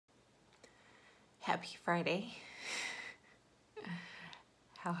Happy Friday.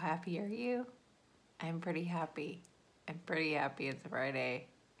 How happy are you? I'm pretty happy. I'm pretty happy it's Friday.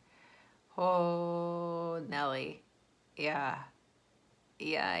 Oh, Nelly. Yeah.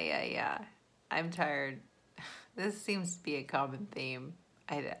 I'm tired. This seems to be a common theme.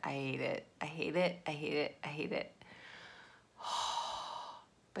 I hate it. I hate it. I hate it. I hate it.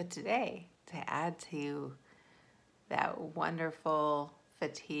 But today, to add to that wonderful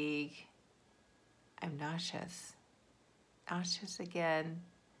fatigue, I'm nauseous. Nauseous again,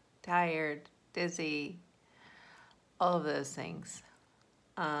 tired, dizzy, all of those things.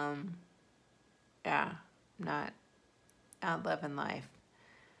 Yeah, not loving life.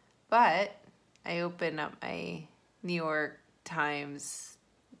 But I opened up my New York Times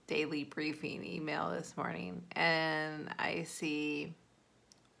daily briefing email this morning, and I see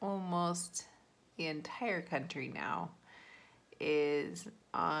almost the entire country now is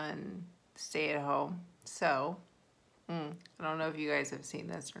on stay at home. So, I don't know if you guys have seen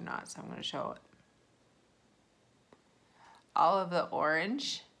this or not, so I'm going to show it. All of the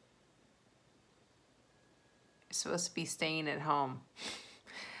orange is supposed to be staying at home.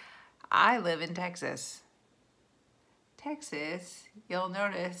 I live in Texas. Texas, you'll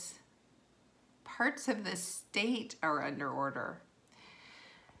notice parts of the state are under order.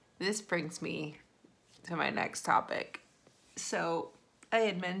 This brings me to my next topic. So I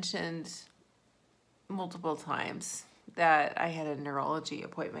had mentioned multiple times that I had a neurology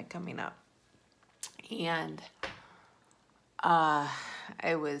appointment coming up, and I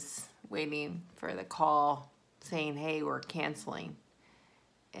was waiting for the call saying, hey, we're canceling.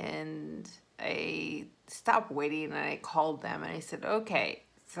 And I stopped waiting and I called them and I said, okay,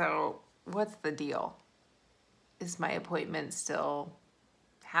 so what's the deal? Is my appointment still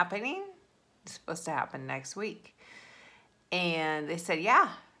happening? It's supposed to happen next week. And they said, yeah,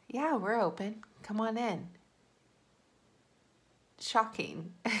 we're open. Come on in.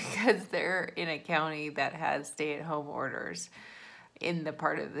 Shocking, because they're in a county that has stay-at-home orders in the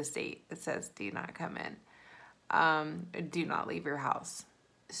part of the state that says do not come in, do not leave your house.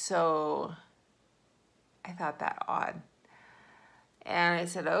 So I thought that odd. And I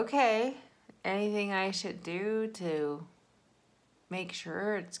said, okay, anything I should do to make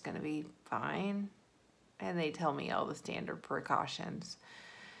sure it's going to be fine? And they tell me all the standard precautions.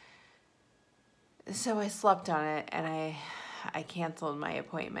 So I slept on it and I canceled my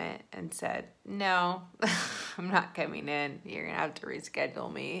appointment and said, no, I'm not coming in. You're going to have to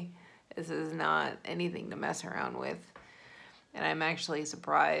reschedule me. This is not anything to mess around with. And I'm actually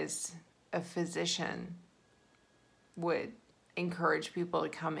surprised a physician would encourage people to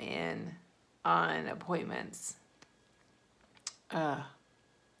come in on appointments.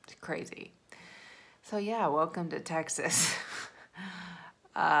 It's crazy. So yeah, welcome to Texas.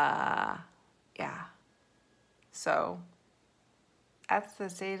 Yeah. So that's the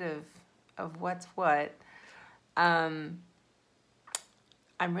state of what's what. I'm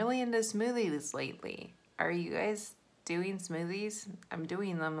really into smoothies lately. Are you guys doing smoothies? I'm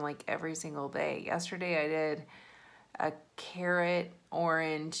doing them like every single day. Yesterday I did a carrot,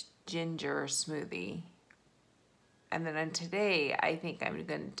 orange, ginger smoothie. And then today I think I'm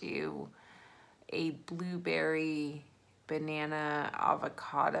going to do a blueberry, banana,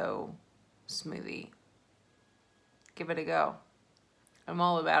 avocado smoothie. Give it a go. I'm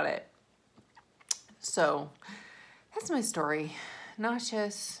all about it. So that's my story.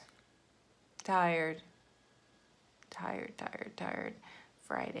 Nauseous, tired.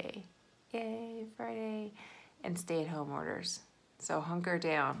 Friday. Yay, Friday. And stay-at-home orders. So hunker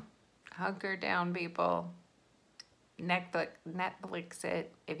down. Hunker down, people. Netflix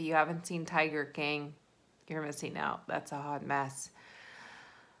it. If you haven't seen Tiger King, you're missing out. That's a hot mess.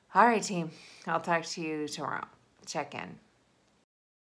 All right, team. I'll talk to you tomorrow. Check in.